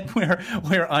 And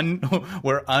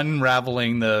we're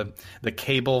unraveling the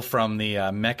cable from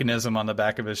the mechanism on the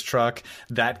back of his truck.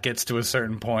 That gets to a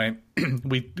certain point.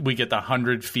 We get the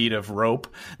 100 feet of rope.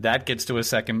 That gets to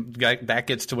that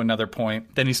gets to another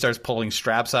point. Then he starts pulling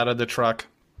straps out of the truck.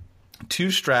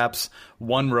 2 straps,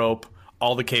 1 rope.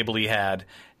 All the cable he had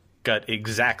got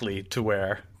exactly to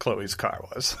where Chloe's car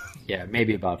was. Yeah,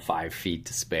 maybe about 5 feet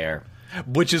to spare.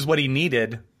 Which is what he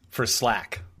needed for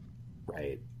slack.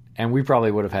 Right. And we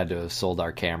probably would have had to have sold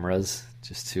our cameras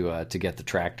just to get the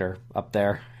tractor up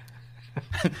there.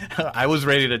 I was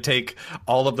ready to take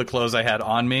all of the clothes I had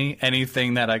on me,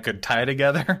 anything that I could tie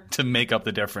together to make up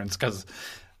the difference, because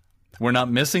we're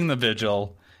not missing the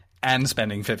vigil and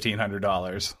spending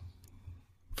 $1,500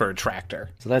 for a tractor.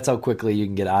 So that's how quickly you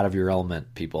can get out of your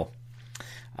element, people.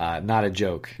 Not a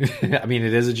joke. I mean,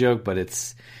 it is a joke, but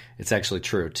it's actually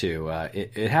true too.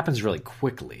 It happens really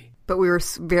quickly. But we were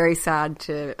very sad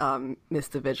to miss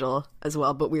the vigil as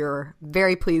well. But we were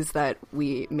very pleased that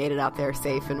we made it out there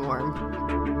safe and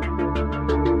warm.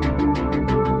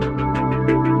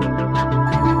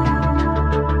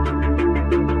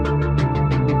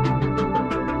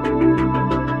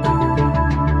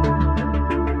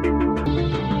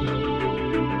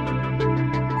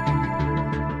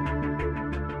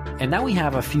 And now we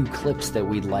have a few clips that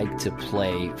we'd like to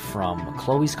play from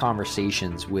Chloe's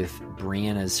conversations with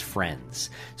Brianna's friends.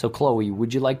 So, Chloe,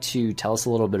 would you like to tell us a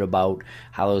little bit about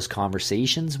how those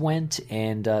conversations went,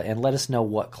 and let us know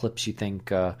what clips you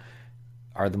think are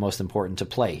the most important to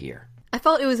play here? I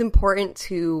felt it was important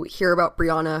to hear about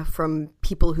Brianna from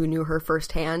people who knew her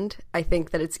firsthand. I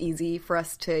think that it's easy for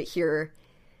us to hear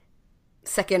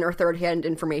second or third hand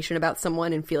information about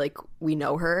someone and feel like we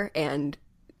know her, and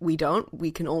we don't.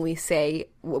 We can only say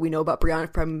what we know about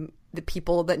Brianna from the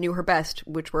people that knew her best,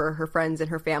 which were her friends and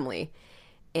her family.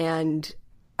 And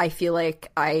I feel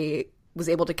like I was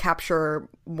able to capture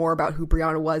more about who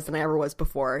Brianna was than I ever was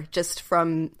before, just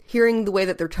from hearing the way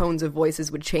that their tones of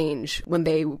voices would change when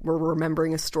they were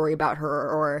remembering a story about her,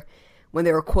 or when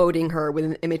they were quoting her with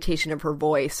an imitation of her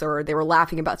voice, or they were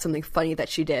laughing about something funny that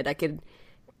she did. I could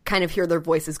kind of hear their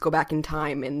voices go back in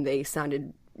time, and they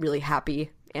sounded really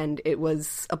happy. And it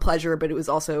was a pleasure, but it was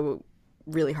also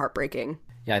really heartbreaking.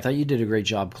 Yeah, I thought you did a great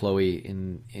job, Chloe,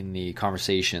 in the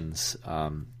conversations.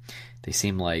 They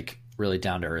seem like really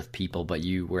down-to-earth people, but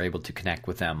you were able to connect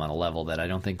with them on a level that I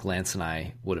don't think Lance and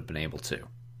I would have been able to.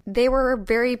 They were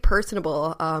very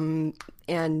personable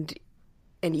and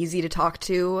easy to talk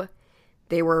to.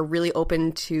 They were really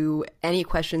open to any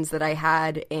questions that I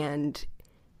had, and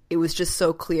it was just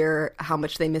so clear how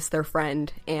much they missed their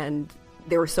friend, and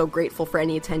they were so grateful for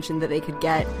any attention that they could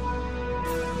get.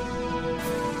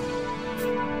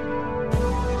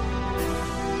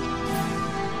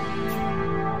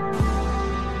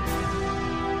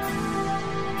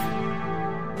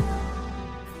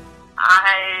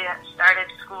 I started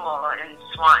school in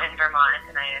Swanton, Vermont,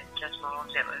 and I had just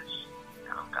moved. It was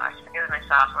my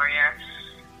sophomore year.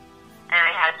 And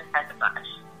I had to pet the bus.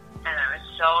 And I was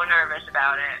so nervous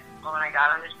about it. But when I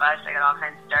got on this bus, I got all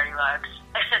kinds of dirty looks.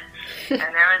 And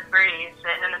there was Bree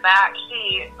sitting in the back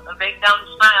seat, a big dumb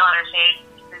smile on her face.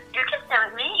 She says, "You're just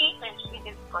with me." And she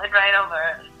just slid right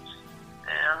over.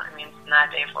 And, from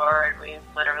that day forward, we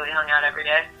literally hung out every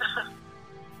day.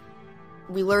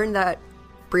 We learned that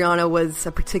Brianna was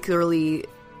a particularly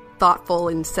thoughtful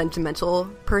and sentimental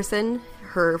person.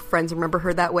 Her friends remember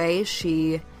her that way.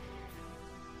 She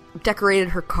decorated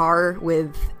her car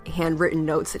with handwritten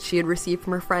notes that she had received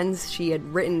from her friends. She had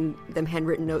written them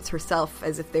handwritten notes herself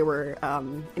as if they were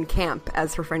in camp,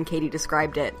 as her friend Katie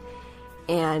described it,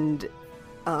 and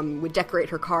would decorate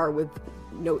her car with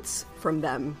notes from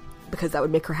them because that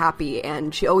would make her happy.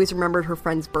 And she always remembered her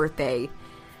friend's birthday.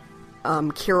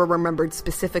 Kira remembered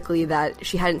specifically that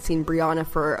she hadn't seen Brianna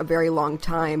for a very long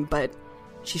time, but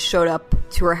she showed up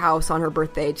to her house on her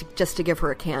birthday just to give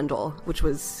her a candle, which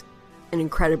was an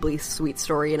incredibly sweet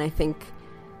story, and I think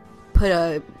put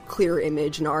a clear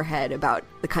image in our head about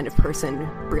the kind of person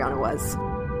Brianna was. I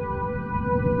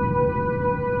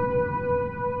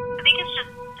think it's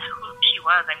just who she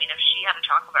was. I mean, if she had a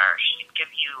chocolate bar, she'd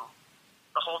give you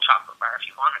the whole chocolate bar if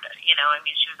you wanted it. You know, I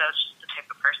mean, that was just the type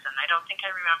of person. I don't think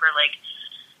I remember, like,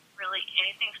 really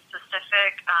anything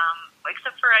specific,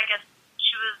 except for, I guess,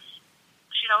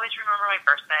 she'd always remember my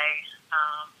birthday.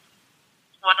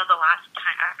 One of the last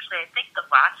time, actually, I think the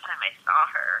last time I saw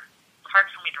her, it's hard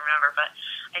for me to remember, but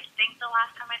I think the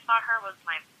last time I saw her was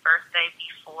my birthday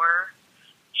before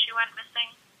she went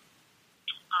missing.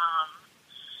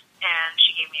 And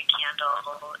she gave me a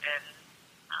candle, and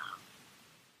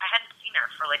I hadn't seen her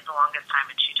for, like, the longest time,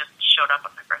 and she just showed up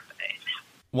on my birthday.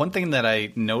 One thing that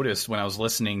I noticed when I was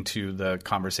listening to the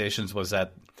conversations was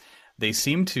that they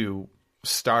seemed to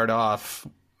start off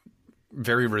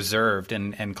very reserved,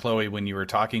 and Chloe, when you were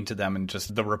talking to them and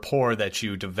just the rapport that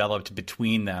you developed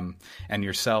between them and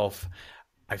yourself,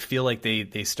 I feel like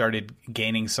they started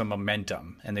gaining some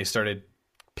momentum and they started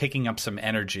picking up some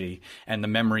energy, and the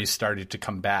memories started to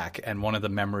come back. And one of the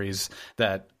memories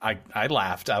that I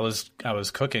laughed, I was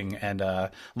cooking and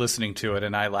listening to it,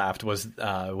 and I laughed, was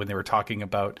when they were talking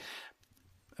about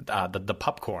the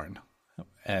popcorn,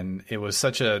 and it was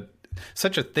such a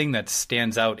thing that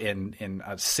stands out in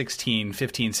a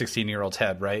 16-year-old's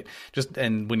head, right?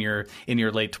 And when you're in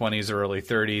your late 20s or early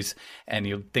 30s and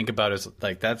you think about it as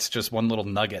like, that's just one little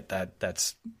nugget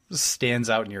that stands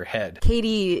out in your head.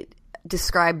 Katie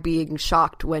described being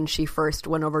shocked when she first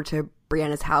went over to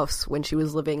Brianna's house when she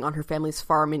was living on her family's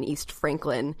farm in East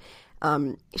Franklin.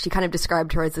 She kind of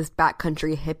described her as this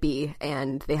backcountry hippie,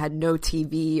 and they had no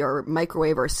TV or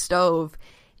microwave or stove,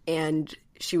 and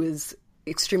she was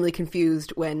extremely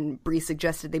confused when Bree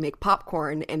suggested they make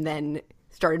popcorn and then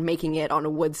started making it on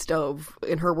a wood stove.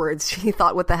 In her words, she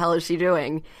thought, what the hell is she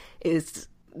doing? It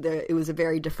was a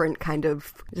very different kind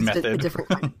of method. A different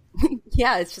kind.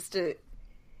 Yeah, it's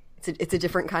a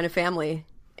different kind of family,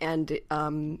 and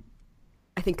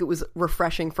I think it was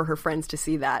refreshing for her friends to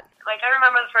see that. Like, I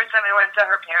remember the first time I went to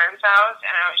her parents' house,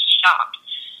 and I was shocked.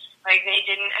 Like, they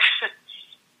didn't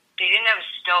have a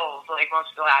stove like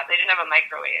most people have. They didn't have a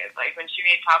microwave. Like, when she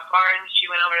made popcorn, she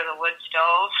went over to the wood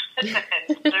stove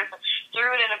and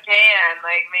threw it in a pan,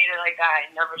 like, made it like that.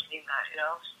 I'd never seen that, you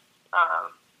know?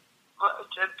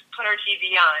 To put her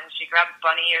TV on, she grabbed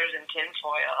bunny ears and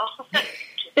tinfoil.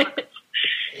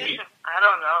 I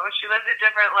don't know. She lived a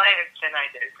different life than I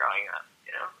did growing up,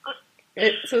 you know?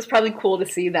 So it's probably cool to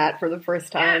see that for the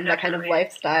first time, yeah, that kind of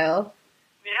lifestyle.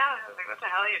 Yeah, I was like, what the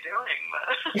hell are you doing? But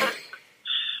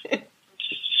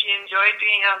she enjoyed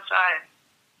being outside.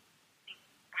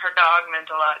 Her dog meant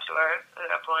a lot to her at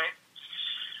that point.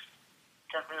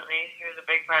 Definitely. He was a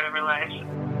big part of her life.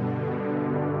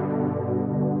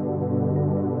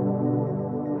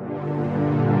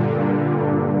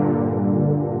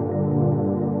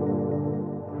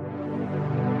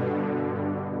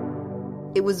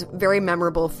 It was very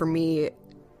memorable for me.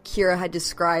 Kira had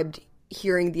described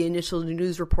hearing the initial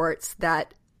news reports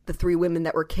that the 3 women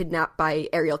that were kidnapped by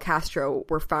Ariel Castro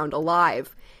were found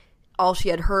alive. All she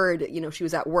had heard, you know, she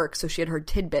was at work, so she had heard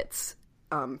tidbits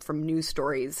from news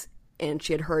stories, and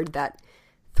she had heard that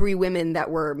 3 women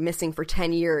that were missing for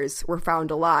 10 years were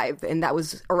found alive, and that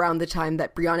was around the time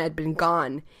that Brianna had been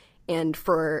gone. And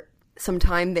for some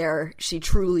time there, she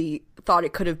truly thought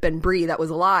it could have been Bree that was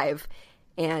alive,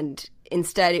 and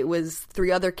instead it was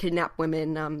 3 other kidnapped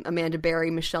women, Amanda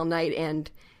Berry, Michelle Knight, and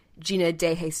Gina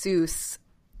De Jesus.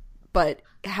 But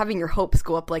having your hopes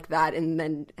go up like that and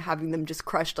then having them just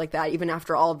crushed like that, even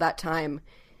after all of that time,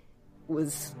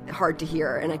 was hard to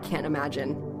hear, and I can't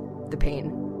imagine the pain.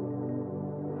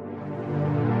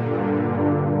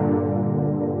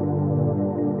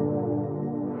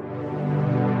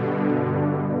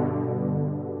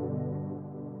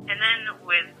 And then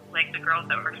with, like, the girls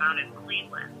that were found in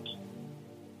Cleveland,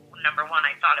 number one,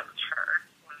 I thought it was her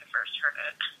when I first heard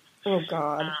it. Oh,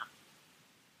 God.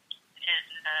 And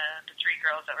the 3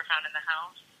 girls that were found in the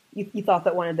house. You thought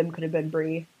that one of them could have been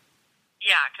Bree?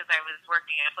 Yeah, because I was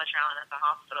working at Fletcher Allen at the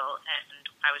hospital, and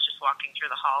I was just walking through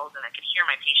the halls, and I could hear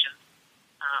my patients'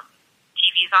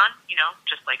 TVs on,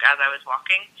 just like as I was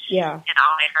walking. Yeah. And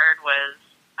all I heard was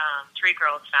 3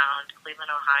 girls found,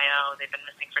 Cleveland, Ohio. They've been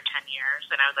missing for 10 years.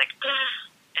 And I was like, ugh.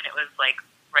 And it was like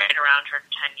right around her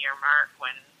 10-year mark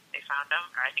when they found them,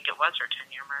 or I think it was her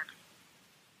 10-year mark.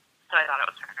 So I thought it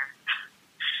was her.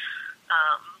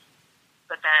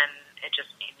 But then it just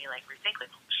made me like rethink, like,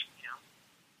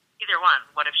 either one.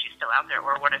 What if she's still out there,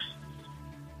 or what if,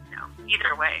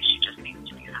 either way, she just needs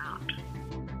to be found.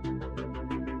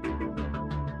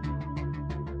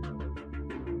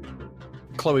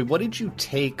 Chloe, what did you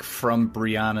take from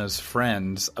Brianna's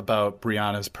friends about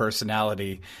Brianna's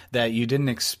personality that you didn't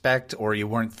expect or you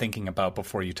weren't thinking about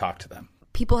before you talked to them?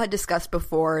 People had discussed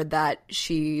before that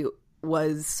she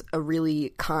was a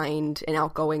really kind and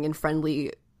outgoing and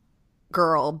friendly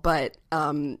girl, but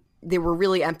they were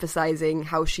really emphasizing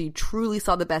how she truly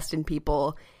saw the best in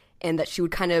people and that she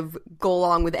would kind of go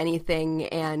along with anything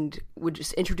and would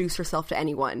just introduce herself to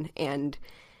anyone. And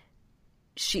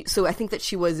so I think that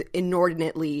she was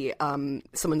inordinately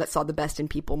someone that saw the best in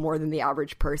people more than the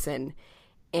average person.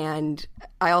 And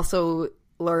I also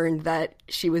learned that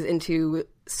she was into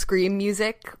scream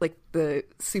music, like the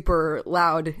super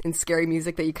loud and scary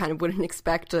music that you kind of wouldn't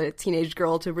expect a teenage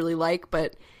girl to really like.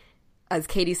 But as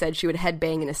Katie said, she would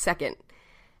headbang in a second.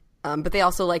 But they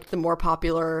also liked the more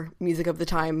popular music of the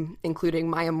time, including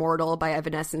My Immortal by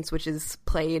Evanescence, which is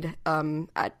played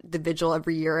at the vigil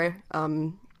every year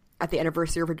at the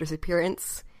anniversary of her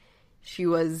disappearance. She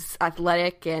was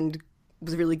athletic and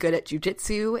was really good at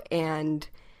jiu-jitsu, and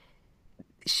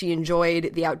she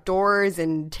enjoyed the outdoors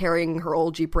and tearing her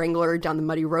old Jeep Wrangler down the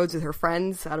muddy roads with her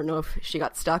friends. I don't know if she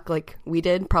got stuck like we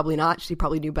did. Probably not. She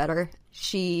probably knew better.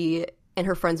 She and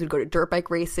her friends would go to dirt bike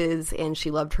races, and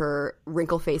she loved her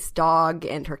wrinkle-faced dog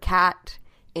and her cat,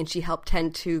 and she helped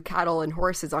tend to cattle and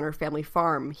horses on her family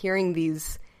farm. Hearing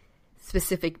these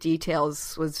specific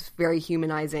details was very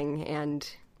humanizing,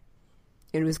 and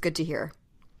it was good to hear.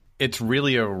 It's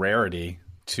really a rarity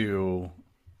to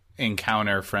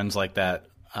encounter friends like that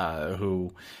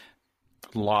who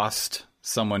lost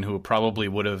someone who probably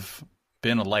would have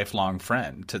been a lifelong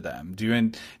friend to them. Do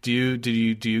you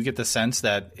get the sense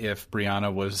that if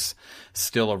Brianna was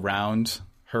still around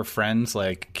her friends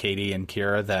like Katie and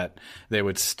Kira, that they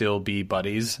would still be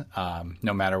buddies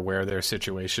no matter where their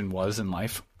situation was in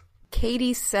life?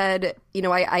 Katie said,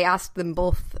 I asked them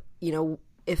both,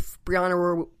 if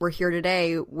Brianna were here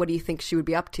today, what do you think she would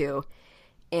be up to?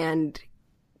 And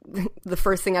the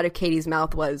first thing out of Katie's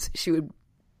mouth was she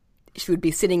would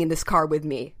be sitting in this car with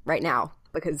me right now,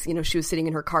 because, she was sitting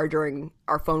in her car during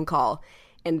our phone call.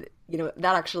 And,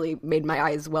 that actually made my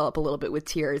eyes well up a little bit with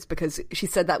tears, because she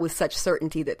said that with such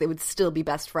certainty that they would still be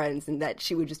best friends and that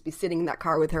she would just be sitting in that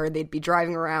car with her. They'd be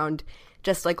driving around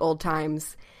just like old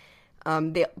times.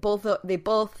 They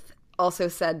both also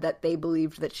said that they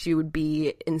believed that she would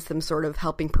be in some sort of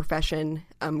helping profession.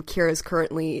 Kira's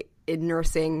currently in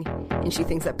nursing, and she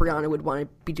thinks that Brianna would want to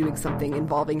be doing something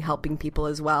involving helping people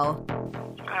as well.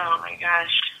 Oh my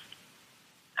gosh.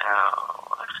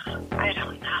 Oh, I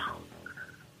don't know.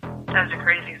 That's a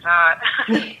crazy thought.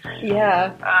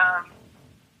 Yeah.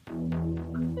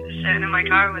 Sitting in my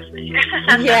car with me.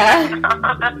 Yeah.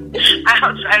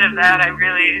 Outside of that, I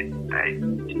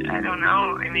don't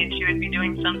know. I mean, she would be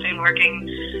doing something,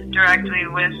 working directly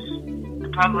with the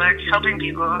public, helping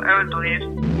people, I would believe.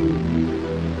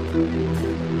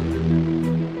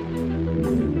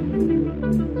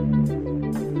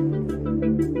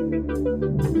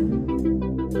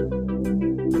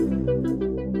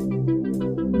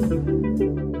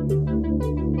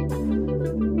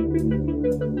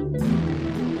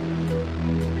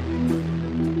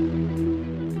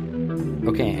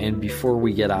 Okay, and before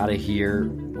we get out of here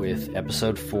with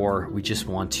episode 4, we just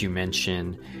want to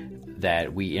mention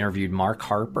that we interviewed Mark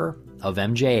Harper of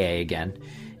MJA again,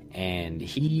 and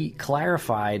he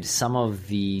clarified some of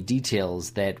the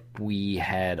details that we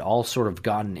had all sort of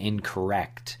gotten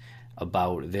incorrect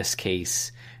about this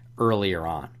case earlier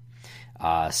on.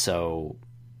 So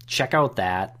check out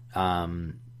that.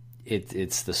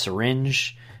 It's the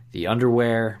syringe, the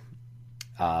underwear.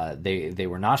 They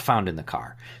were not found in the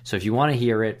car. So if you want to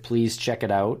hear it, please check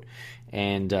it out.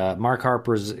 And Mark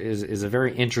Harper is a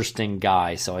very interesting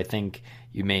guy, so I think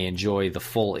you may enjoy the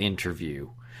full interview,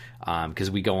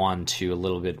 because we go on to a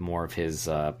little bit more of his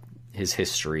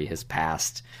history, his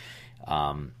past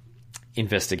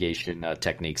investigation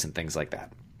techniques and things like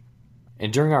that.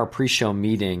 And during our pre-show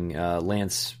meeting,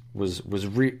 Lance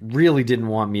really didn't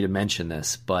want me to mention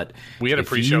this, but we had a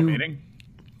pre-show meeting.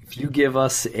 If you give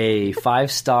us a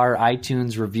 5-star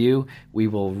iTunes review, we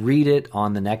will read it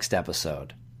on the next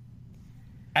episode.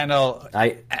 And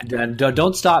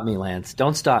don't stop me, Lance.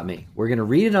 Don't stop me. We're going to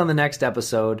read it on the next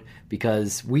episode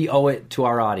because we owe it to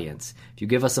our audience. If you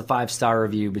give us a 5-star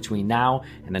review between now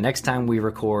and the next time we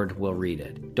record, we'll read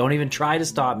it. Don't even try to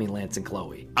stop me, Lance and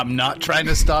Chloe. I'm not trying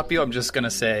to stop you. I'm just going to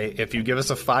say, if you give us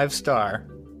a 5-star,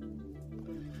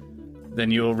 then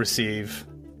you will receive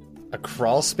a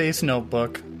Crawl Space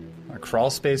notebook, a Crawl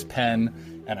Space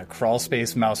pen, and a Crawl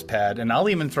Space mouse pad. And I'll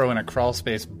even throw in a Crawl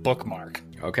Space bookmark.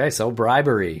 Okay, so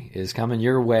bribery is coming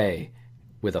your way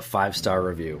with a 5-star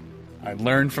review. I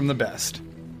learned from the best.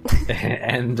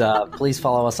 And please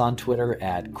follow us on Twitter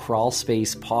at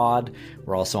CrawlSpacePod.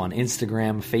 We're also on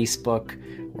Instagram, Facebook.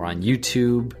 We're on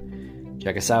YouTube.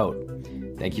 Check us out.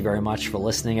 Thank you very much for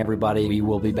listening, everybody. We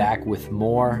will be back with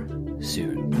more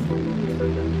soon.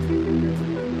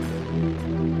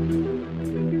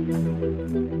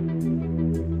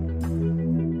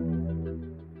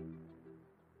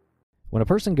 When a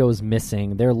person goes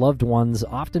missing, their loved ones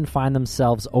often find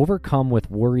themselves overcome with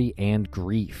worry and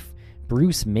grief.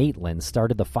 Bruce Maitland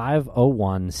started the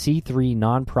 501c3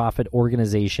 nonprofit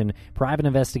organization Private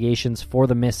Investigations for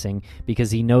the Missing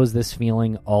because he knows this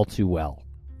feeling all too well.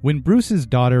 When Bruce's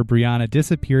daughter Brianna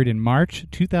disappeared in March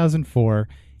 2004,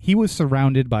 he was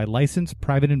surrounded by licensed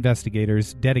private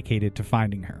investigators dedicated to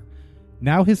finding her.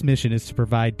 Now his mission is to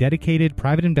provide dedicated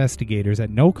private investigators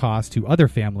at no cost to other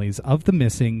families of the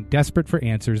missing, desperate for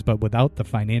answers but without the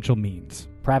financial means.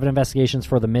 Private Investigations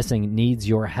for the Missing needs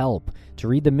your help. To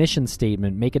read the mission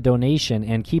statement, make a donation,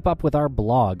 and keep up with our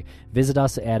blog, visit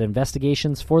us at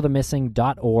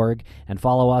investigationsforthemissing.org and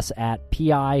follow us at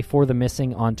PI for the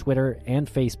Missing on Twitter and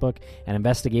Facebook and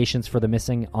Investigations for the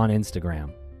Missing on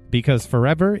Instagram. Because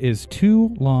forever is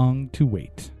too long to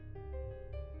wait.